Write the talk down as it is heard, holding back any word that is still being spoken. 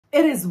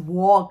it is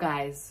war,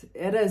 guys.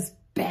 It is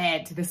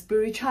bad. The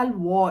spiritual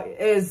war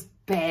is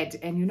bad.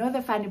 And you know,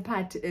 the funny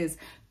part is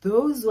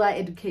those who are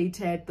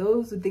educated,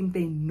 those who think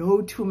they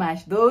know too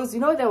much, those, you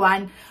know, the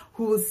one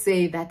who will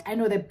say that I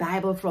know the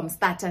Bible from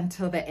start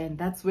until the end.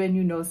 That's when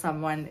you know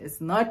someone is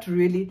not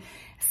really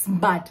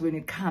smart when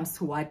it comes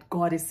to what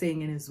God is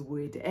saying in his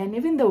word. And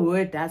even the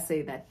word does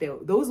say that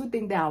those who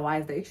think they are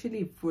wise, they're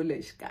actually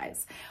foolish,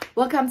 guys.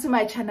 Welcome to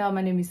my channel.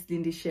 My name is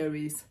Lindy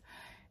Sherry's.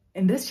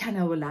 In this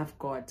channel, we love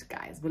God,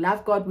 guys. We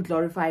love God, we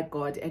glorify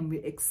God, and we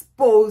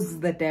expose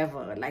the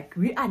devil. Like,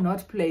 we are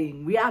not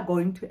playing. We are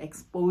going to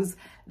expose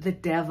the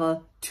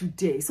devil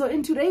today. So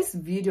in today's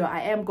video,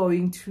 I am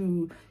going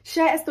to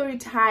share a story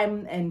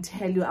time and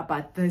tell you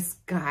about this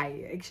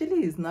guy.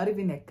 Actually, he's not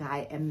even a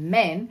guy, a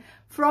man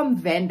from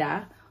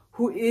Venda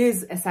who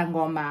is a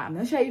Sangoma. I'm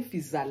not sure if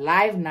he's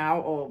alive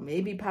now or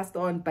maybe passed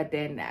on, but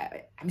then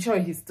I'm sure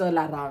he's still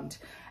around.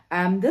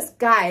 This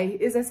guy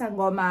is a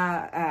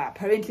Sangoma,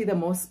 apparently the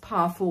most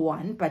powerful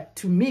one, but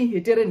to me,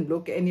 he didn't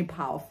look any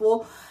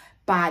powerful.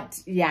 But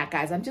yeah,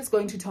 guys, I'm just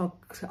going to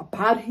talk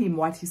about him,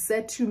 what he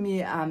said to me,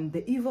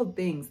 the evil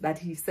things that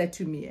he said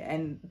to me.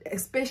 And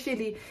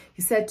especially,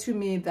 he said to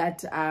me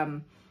that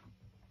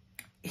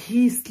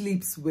he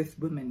sleeps with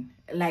women.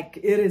 Like,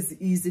 it is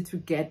easy to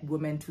get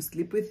women to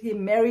sleep with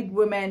him, married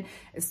women,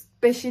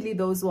 especially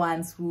those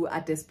ones who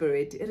are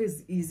desperate. It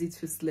is easy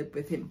to sleep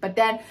with him. But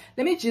then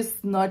let me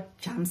just not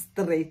jump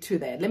straight to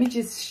that. Let me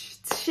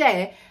just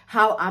share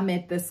how I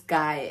met this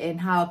guy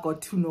and how I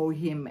got to know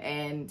him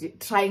and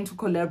trying to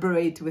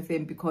collaborate with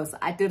him, because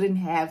I didn't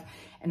have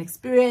an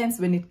experience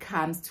when it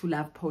comes to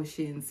love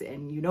potions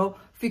and, you know,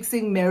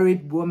 fixing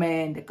married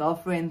women, the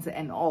girlfriends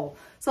and all.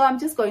 So I'm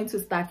just going to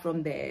start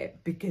from the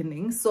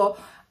beginning. So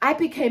I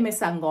became a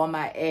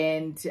Sangoma,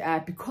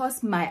 and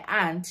because my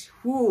aunt,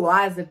 who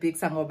was a big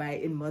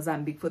Sangoma in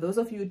Mozambique, for those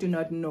of you who do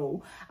not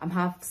know, I'm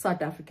half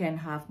South African,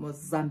 half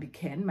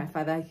Mozambican. My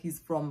father, he's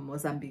from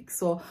Mozambique.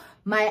 So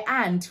my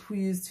aunt, who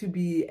used to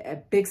be a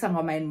big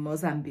Sangoma in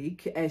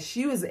Mozambique,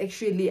 she was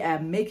actually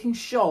making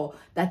sure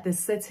that the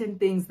certain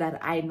things that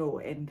I know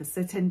and the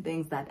certain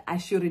things that I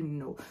shouldn't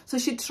know. So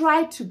she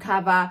tried to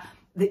cover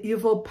the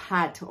evil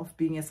part of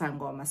being a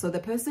Sangoma. So the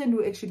person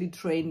who actually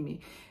trained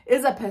me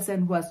is a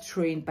person who was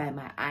trained by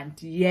my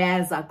aunt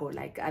years ago.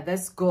 Like,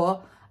 this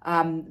girl,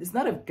 it's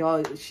not a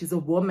girl, she's a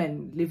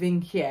woman living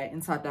here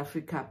in South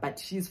Africa, but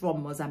she's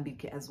from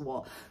Mozambique as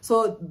well.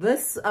 So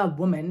this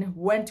woman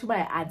went to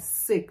my aunt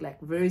sick,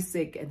 like very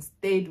sick, and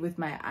stayed with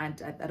my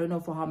aunt, I don't know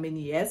for how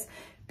many years,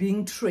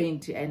 being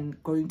trained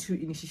and going to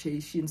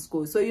initiation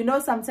school. So, you know,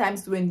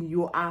 sometimes when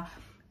you are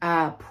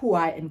poor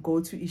and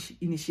go to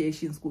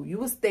initiation school, you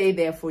will stay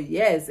there for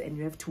years and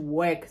you have to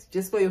work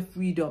just for your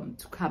freedom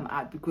to come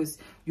out, because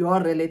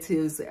your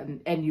relatives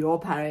and your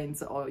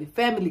parents or your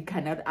family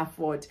cannot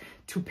afford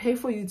to pay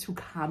for you to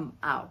come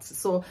out.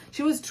 So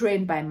she was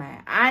trained by my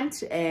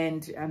aunt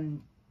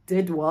and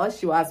did well.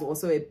 She was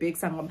also a big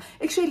Sangoma.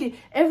 Actually,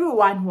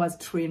 everyone who was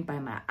trained by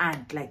my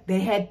aunt, like,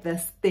 they had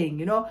this thing,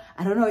 you know.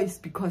 I don't know if it's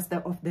because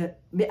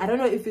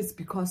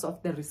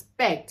of the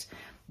respect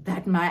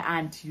that my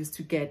aunt used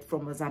to get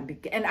from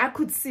Mozambique. And I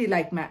could see,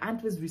 like, my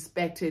aunt was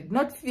respected,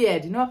 not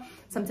feared. You know,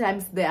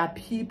 sometimes there are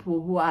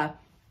people who are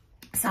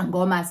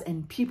Sangomas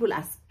and people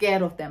are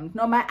scared of them.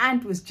 No, my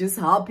aunt was just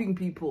helping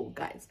people,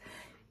 guys.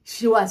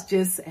 She was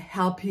just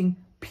helping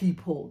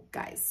people,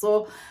 guys.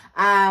 So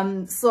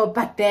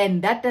but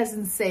then that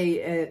doesn't say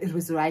it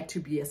was right to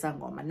be a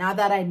Sangoma. Now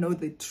that I know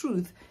the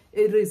truth,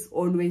 it is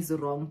always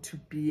wrong to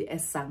be a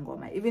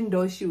Sangoma. Even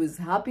though she was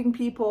helping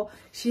people,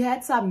 she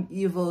had some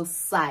evil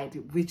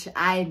side which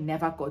I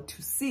never got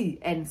to see.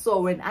 And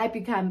so when I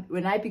became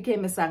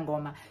a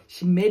Sangoma,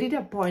 she made it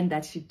a point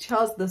that she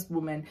tells this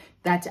woman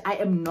that I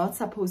am not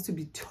supposed to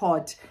be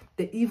taught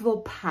the evil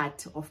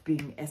part of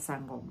being a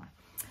Sangoma.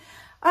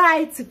 All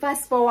right,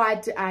 fast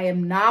forward, I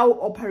am now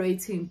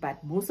operating,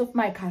 but most of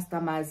my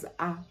customers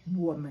are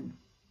women.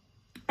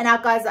 And now,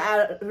 guys,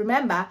 I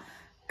remember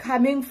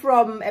coming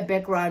from a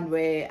background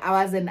where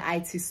I was an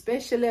IT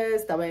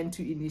specialist. I went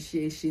to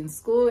initiation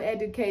school,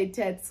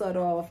 educated sort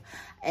of,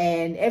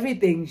 and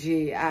everything.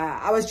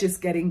 I was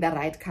just getting the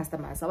right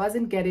customers. I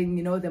wasn't getting,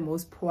 you know, the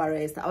most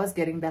poorest. I was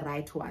getting the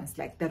right ones,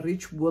 like the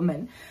rich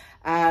woman.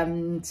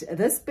 And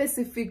this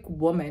specific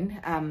woman,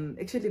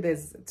 actually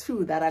there's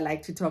two that I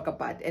like to talk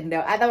about, and the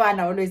other one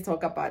I always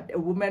talk about, a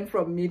woman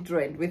from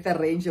Midrand with a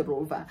Range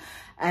Rover,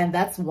 and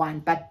that's one,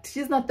 but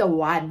she's not the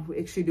one who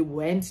actually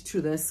went to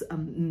this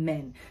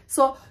man.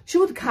 So she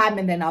would come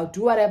and then I'll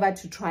do whatever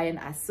to try and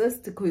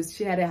assist, because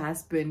she had a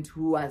husband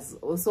who was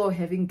also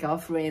having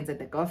girlfriends, and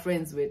the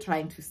girlfriends were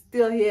trying to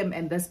steal him,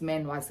 and this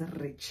man was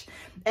rich.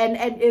 And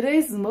it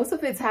is most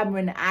of the time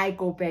when I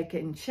go back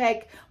and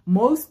check,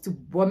 most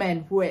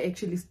women who were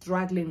actually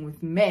struggling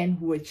with men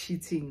who were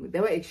cheating, they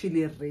were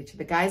actually rich.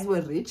 The guys were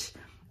rich,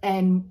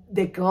 and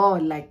the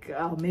girl, like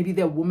maybe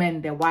the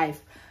woman, the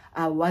wife,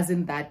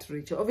 wasn't that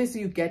rich.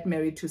 Obviously, you get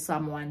married to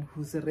someone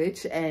who's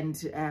rich,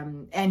 and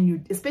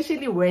you,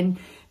 especially when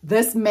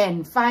this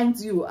man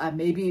finds you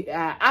maybe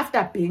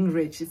after being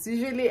rich, it's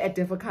usually a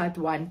difficult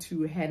one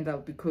to handle,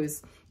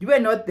 because you were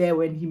not there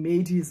when he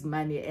made his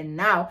money, and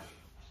now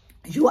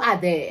you are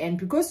there. And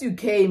because you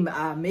came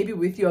maybe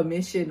with your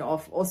mission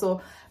of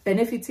also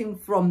benefiting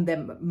from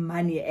the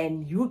money,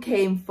 and you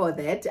came for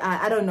that,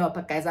 I don't know,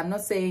 but guys, I'm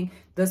not saying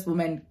this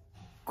woman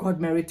got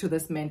married to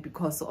this man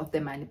because of the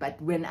money, but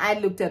when I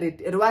looked at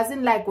it, it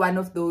wasn't like one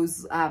of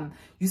those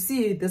you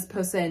see this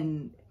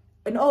person,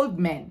 an old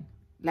man,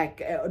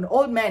 like an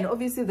old man.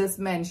 Obviously this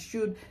man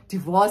should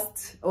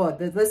divorced, or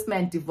this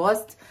man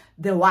divorced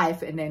the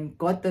wife and then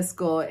got this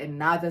girl, and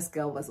now this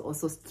girl was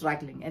also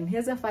struggling. And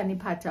here's a funny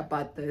part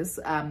about this: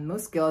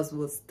 most girls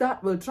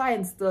will try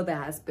and steal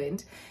their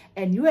husband,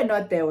 and you were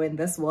not there when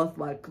this wealth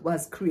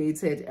was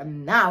created,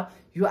 and now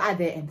you are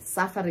there and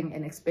suffering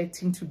and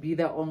expecting to be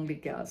the only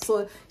girl.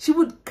 So she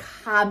would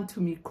come to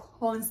me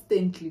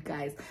constantly,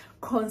 guys,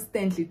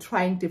 constantly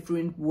trying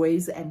different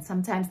ways, and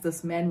sometimes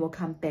this man will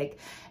come back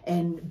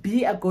and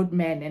be a good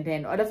man, and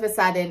then all of a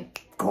sudden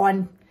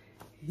gone.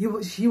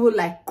 He will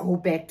like go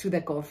back to the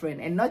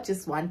girlfriend, and not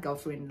just one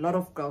girlfriend, a lot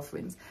of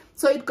girlfriends.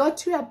 So it got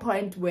to a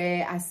point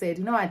where I said,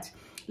 you know what,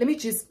 let me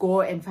just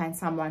go and find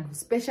someone who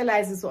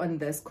specializes on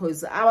this,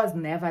 because I was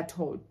never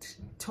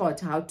taught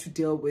how to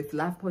deal with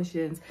love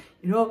potions,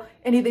 you know,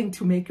 anything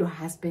to make your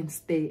husband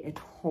stay at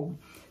home.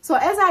 So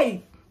as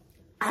I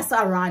asked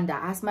around, I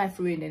asked my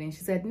friend, and then she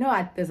said,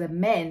 no, there's a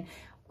man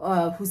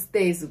who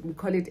stays, we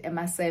call it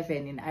MA7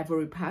 in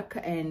Ivory Park,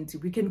 and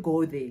we can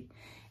go there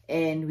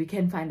and we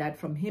can find out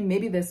from him.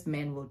 Maybe this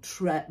man will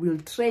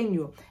train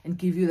you and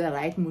give you the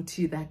right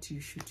muti that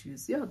you should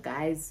use. Yo,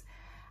 guys,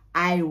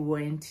 I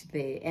went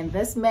there, and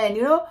this man,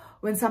 you know,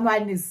 when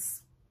someone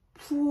is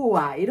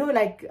poor, you know,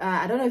 like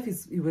I don't know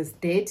if he was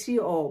dirty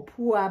or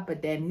poor,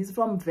 but then he's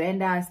from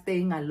Venda,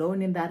 staying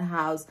alone in that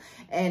house.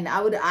 And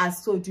I would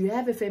ask, so do you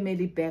have a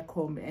family back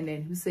home? And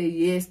then he say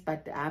yes,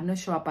 but I'm not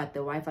sure about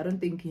the wife. I don't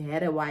think he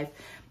had a wife.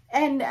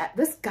 And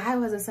this guy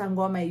was a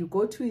Sangoma. You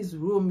go to his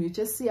room, you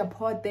just see a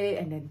pot there,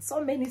 and then so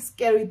many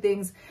scary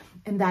things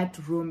in that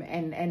room.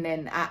 And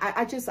then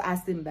I just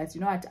asked him that,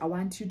 you know what, I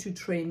want you to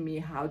train me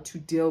how to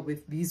deal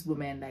with these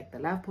women, like the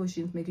love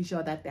potions, making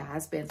sure that their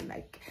husbands,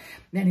 like,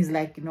 then he's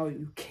like, you know,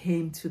 you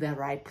came to the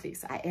right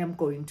place. I am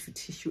going to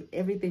teach you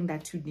everything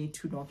that you need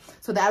to know.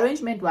 So the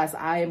arrangement was,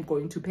 I am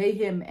going to pay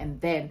him,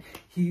 and then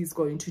he's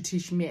going to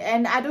teach me.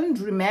 And I don't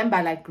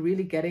remember like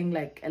really getting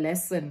like a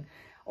lesson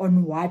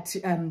on what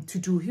to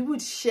do. He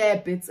would share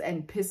bits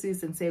and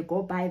pieces and say,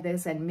 go buy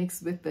this and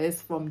mix with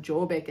this from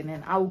Joburg, and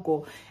then I'll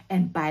go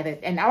and buy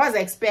that. And I was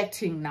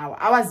expecting, now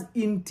I was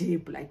in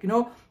deep, like, you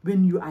know,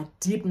 when you are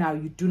deep now,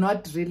 you do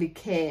not really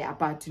care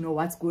about, you know,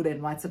 what's good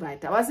and what's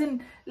right. I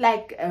wasn't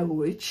like a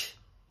witch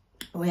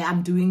where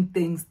I'm doing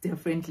things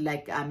differently,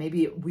 like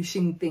maybe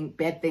wishing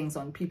bad things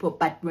on people.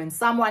 But when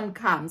someone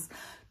comes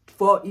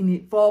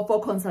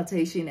for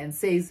consultation and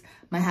says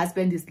my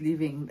husband is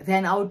leaving,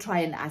 then I'll try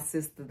and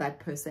assist that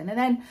person. And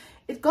then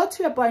it got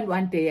to a point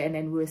one day, and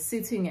then we were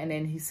sitting, and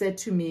then he said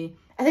to me,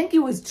 I think he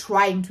was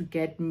trying to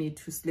get me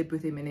to sleep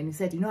with him, and then he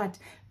said, you know what,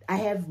 I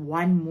have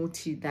one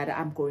muti that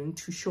I'm going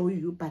to show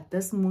you, but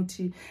this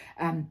muti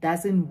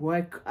doesn't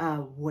work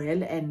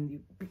well,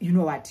 and you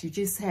know what, you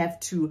just have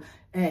to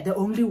the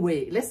only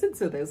way, listen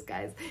to this,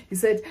 guys. He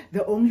said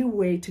the only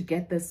way to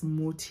get this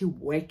muti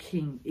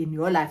working in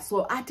your life.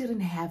 So I didn't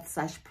have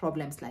such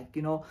problems, like,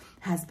 you know,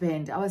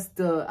 husband. I was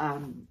still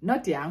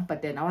not young,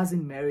 but then I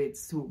wasn't married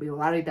to be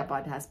worried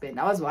about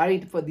husband. I was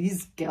worried for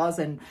these girls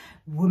and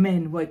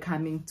women who were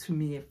coming to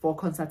me for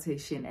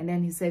consultation. And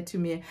then he said to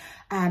me,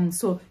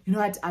 so you know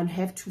what, I'll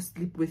have to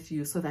sleep with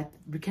you so that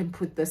we can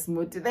put this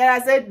muti. Then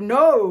I said,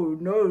 no.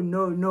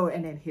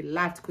 And then he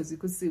laughed, because you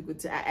could see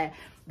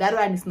that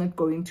one is not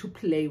going to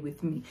play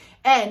with me.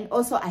 And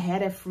also I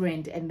had a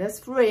friend, and this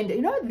friend,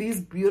 you know, these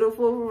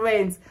beautiful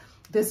friends,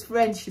 this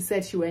friend, she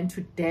said she went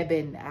to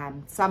Durban,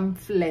 some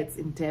flats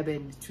in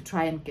Durban, to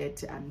try and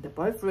get the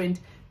boyfriend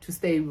to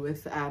stay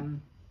with,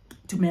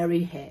 to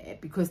marry her,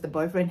 because the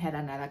boyfriend had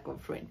another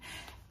girlfriend.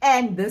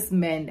 And this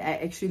man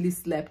actually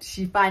slept.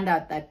 She found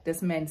out that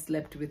this man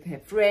slept with her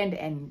friend,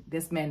 and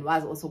this man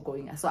was also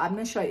going. So I'm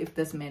not sure if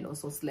this man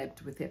also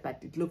slept with her, but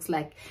it looks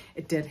like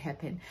it did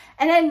happen.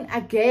 And then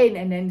again,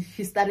 and then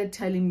she started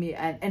telling me,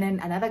 and then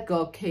another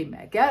girl came,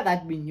 a girl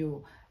that we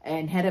knew,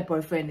 and had a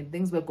boyfriend, and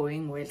things were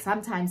going well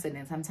sometimes, and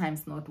then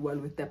sometimes not well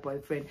with the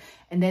boyfriend.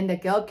 And then the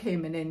girl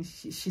came, and then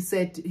he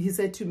said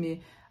to me,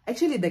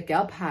 actually the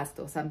girl passed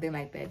or something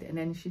like that. And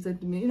then she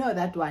said to me, you know,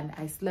 that one,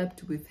 I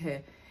slept with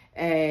her,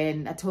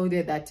 and I told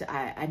her that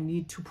I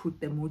need to put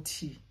the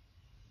muti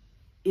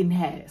in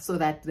her, so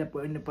that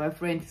when the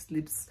boyfriend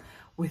sleeps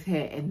with her,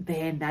 and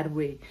then that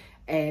way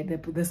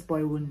this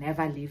boy will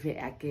never leave her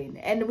again.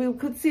 And we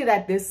could see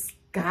that this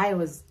guy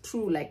was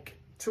true, like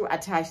too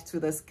attached to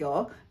this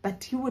girl,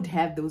 but he would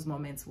have those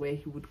moments where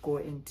he would go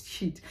and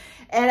cheat.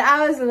 And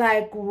I was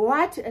like,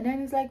 what? And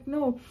then he's like,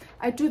 no,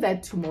 I do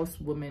that to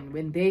most women.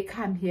 When they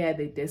come here,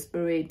 they're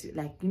desperate.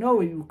 Like, you know,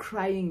 when you're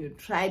crying, you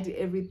tried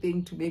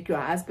everything to make your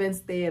husband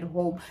stay at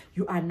home.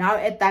 You are now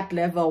at that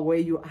level where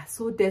you are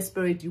so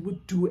desperate, you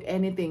would do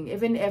anything,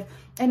 even if,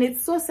 and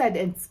it's so sad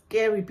and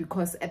scary,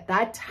 because at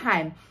that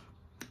time,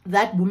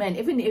 that woman,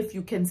 even if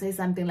you can say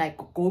something like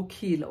go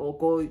kill or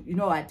go, you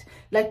know what,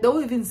 like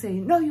they'll even say,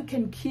 no, you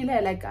can kill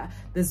her. Like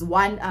there's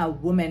one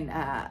woman,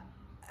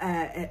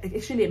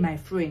 actually my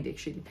friend,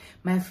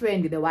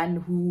 the one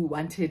who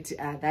wanted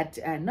that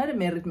not a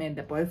married man,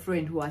 the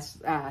boyfriend who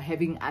was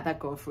having other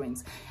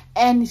girlfriends,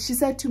 and she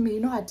said to me,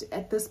 you know what,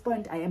 at this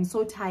point I am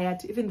so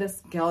tired, even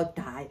this girl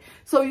die.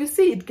 So you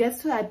see, it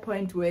gets to that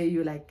point where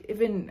you like,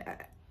 even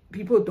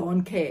people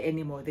don't care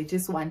anymore. They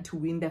just want to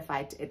win the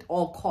fight at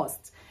all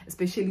costs,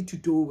 especially to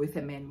do with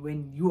a man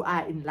when you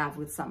are in love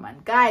with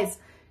someone. Guys,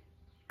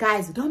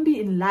 don't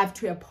be in love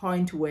to a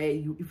point where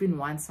you even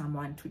want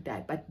someone to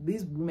die. But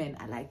these women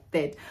are like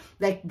that.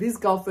 Like these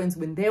girlfriends,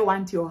 when they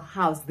want your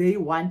house, they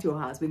want your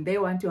house. When they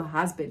want your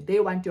husband, they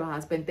want your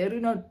husband. They do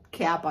not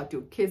care about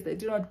your kids. They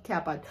do not care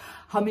about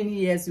how many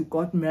years you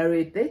got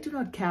married. They do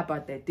not care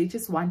about that. They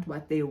just want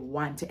what they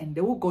want. And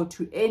they will go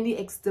to any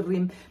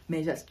extreme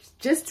measures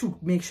just to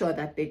make sure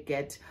that they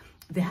get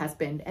the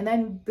husband. And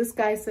then this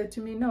guy said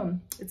to me, no,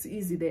 it's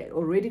easy. They're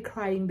already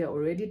crying. They're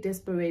already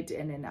desperate.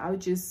 And then I'll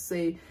just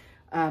say,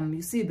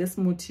 you see this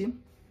Muti,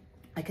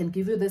 I can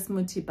give you this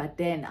Muti, but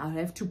then I'll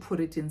have to put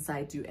it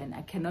inside you, and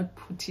I cannot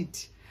put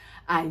it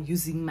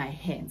using my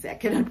hands. I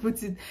cannot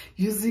put it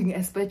using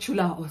a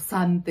spatula or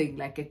something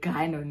like a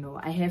guy. No,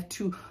 I have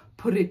to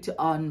put it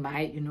on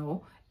my, you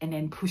know, and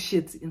then push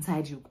it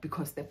inside you,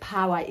 because the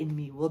power in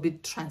me will be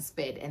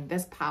transferred, and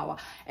this power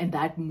and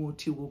that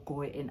Muti will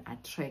go and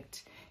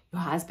attract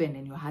your husband,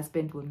 and your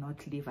husband will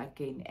not leave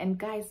again. And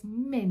guys,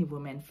 many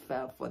women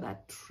fell for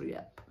that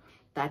trap.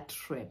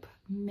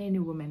 Many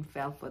women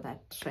fell for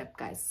that trap,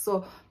 guys.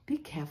 So be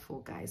careful,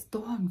 guys.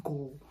 Don't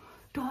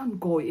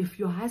go. If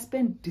your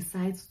husband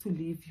decides to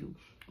leave you,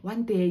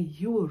 one day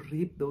you will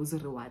reap those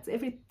rewards.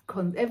 Every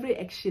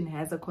action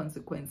has a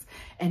consequence,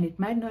 and it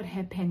might not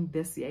happen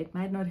this year, it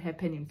might not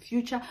happen in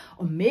future,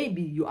 or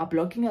maybe you are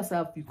blocking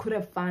yourself. You could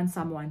have found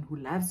someone who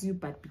loves you,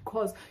 but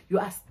because you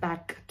are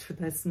stuck to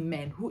this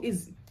man who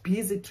is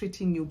busy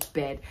treating you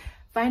bad,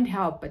 find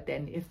help. But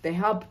then if the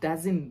help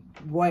doesn't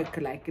work,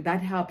 like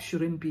that help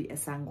shouldn't be a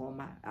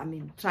Sangoma. I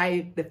mean,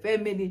 try the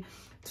family,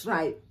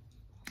 try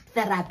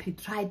therapy,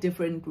 try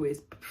different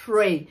ways,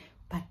 pray,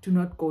 but do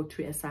not go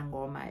to a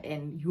Sangoma,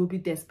 and you will be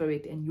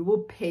desperate and you will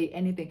pay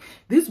anything.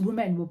 This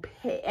woman will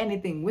pay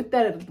anything. With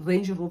the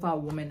Range Rover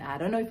woman, I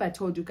don't know if I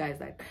told you guys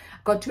that, I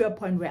got to a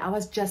point where I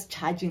was just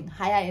charging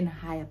higher and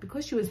higher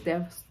because she was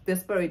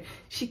desperate.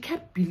 She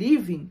kept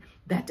believing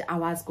that I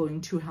was going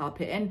to help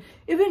her. And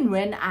even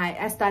when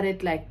I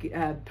started like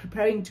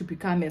preparing to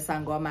become a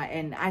Sangoma,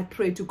 and I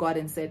prayed to God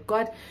and said,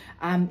 God,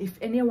 if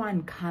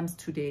anyone comes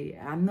today,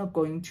 I'm not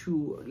going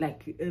to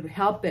like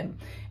help them.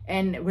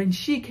 And when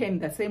she came,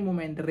 the same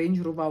woman, the Range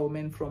Rover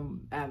woman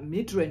from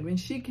Midrand, when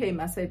she came,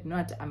 I said,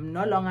 not, I'm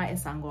no longer a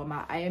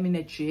Sangoma. I am in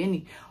a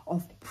journey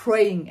of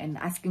praying and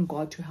asking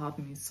God to help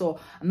me. So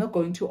I'm not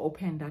going to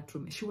open that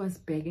room. She was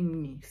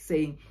begging me,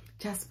 saying,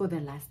 just for the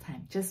last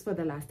time,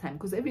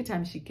 because every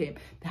time she came,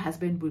 the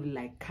husband would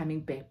like coming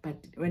back. But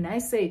when I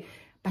say,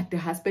 but the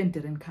husband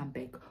didn't come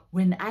back,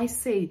 when I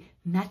say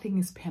nothing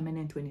is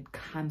permanent when it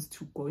comes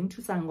to going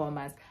to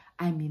Sangomas,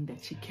 I mean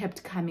that she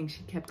kept coming,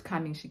 she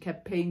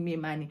kept paying me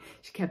money,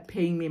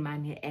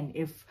 and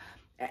if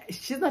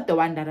she's not the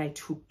one that I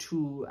took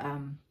to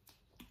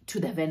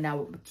the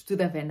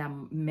venda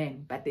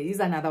man, but there is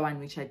another one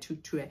which I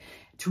took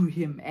to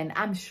him, and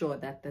I'm sure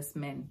that this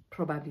man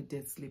probably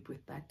did sleep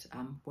with that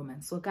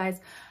woman. So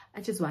guys, I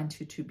just want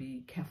you to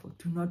be careful.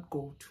 Do not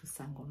go to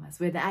Sangomas.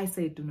 When I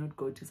say do not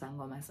go to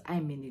Sangomas,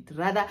 I mean it.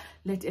 Rather,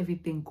 let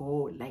everything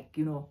go, like,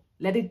 you know,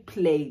 let it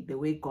play the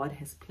way God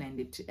has planned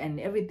it, and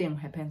everything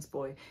happens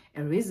for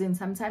a reason.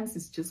 Sometimes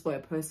it's just for a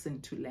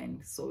person to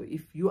learn. So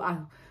if you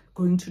are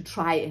going to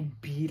try and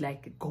be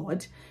like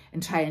God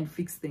and try and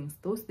fix things,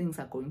 those things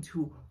are going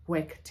to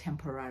work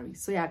temporary.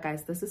 So yeah,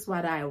 guys, this is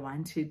what I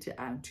wanted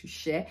to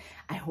share.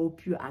 I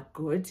hope you are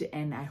good,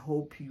 and I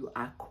hope you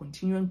are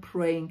continuing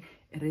praying.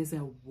 It is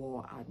a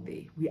war out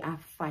there. We are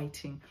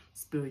fighting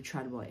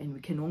spiritual war, and we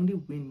can only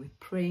win with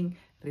praying,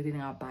 reading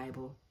our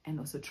Bible, and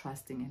also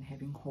trusting and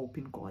having hope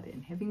in God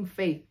and having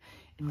faith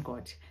in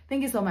God.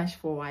 Thank you so much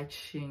for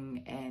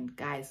watching, and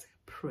guys,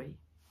 pray.